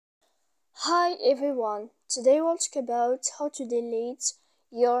Hi everyone, today we'll talk about how to delete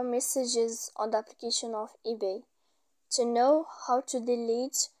your messages on the application of eBay. To know how to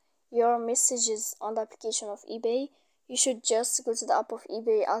delete your messages on the application of eBay, you should just go to the app of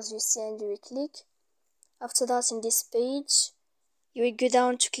eBay as you see and you will click. After that, in this page, you will go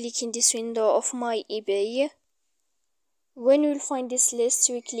down to click in this window of my eBay. When you will find this list,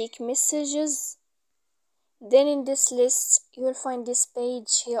 you will click messages. Then in this list, you will find this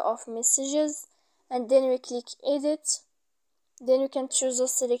page here of messages, and then we click edit. Then you can choose or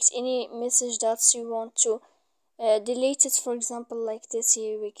select any message that you want to delete it. For example, like this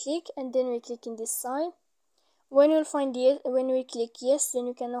here, we click, and then we click in this sign. When we click yes, then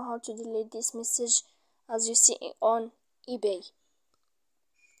you can know how to delete this message as you see on eBay.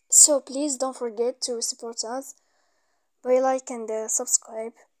 So please don't forget to support us by like and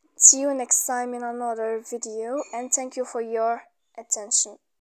subscribe. See you next time in another video, and thank you for your attention.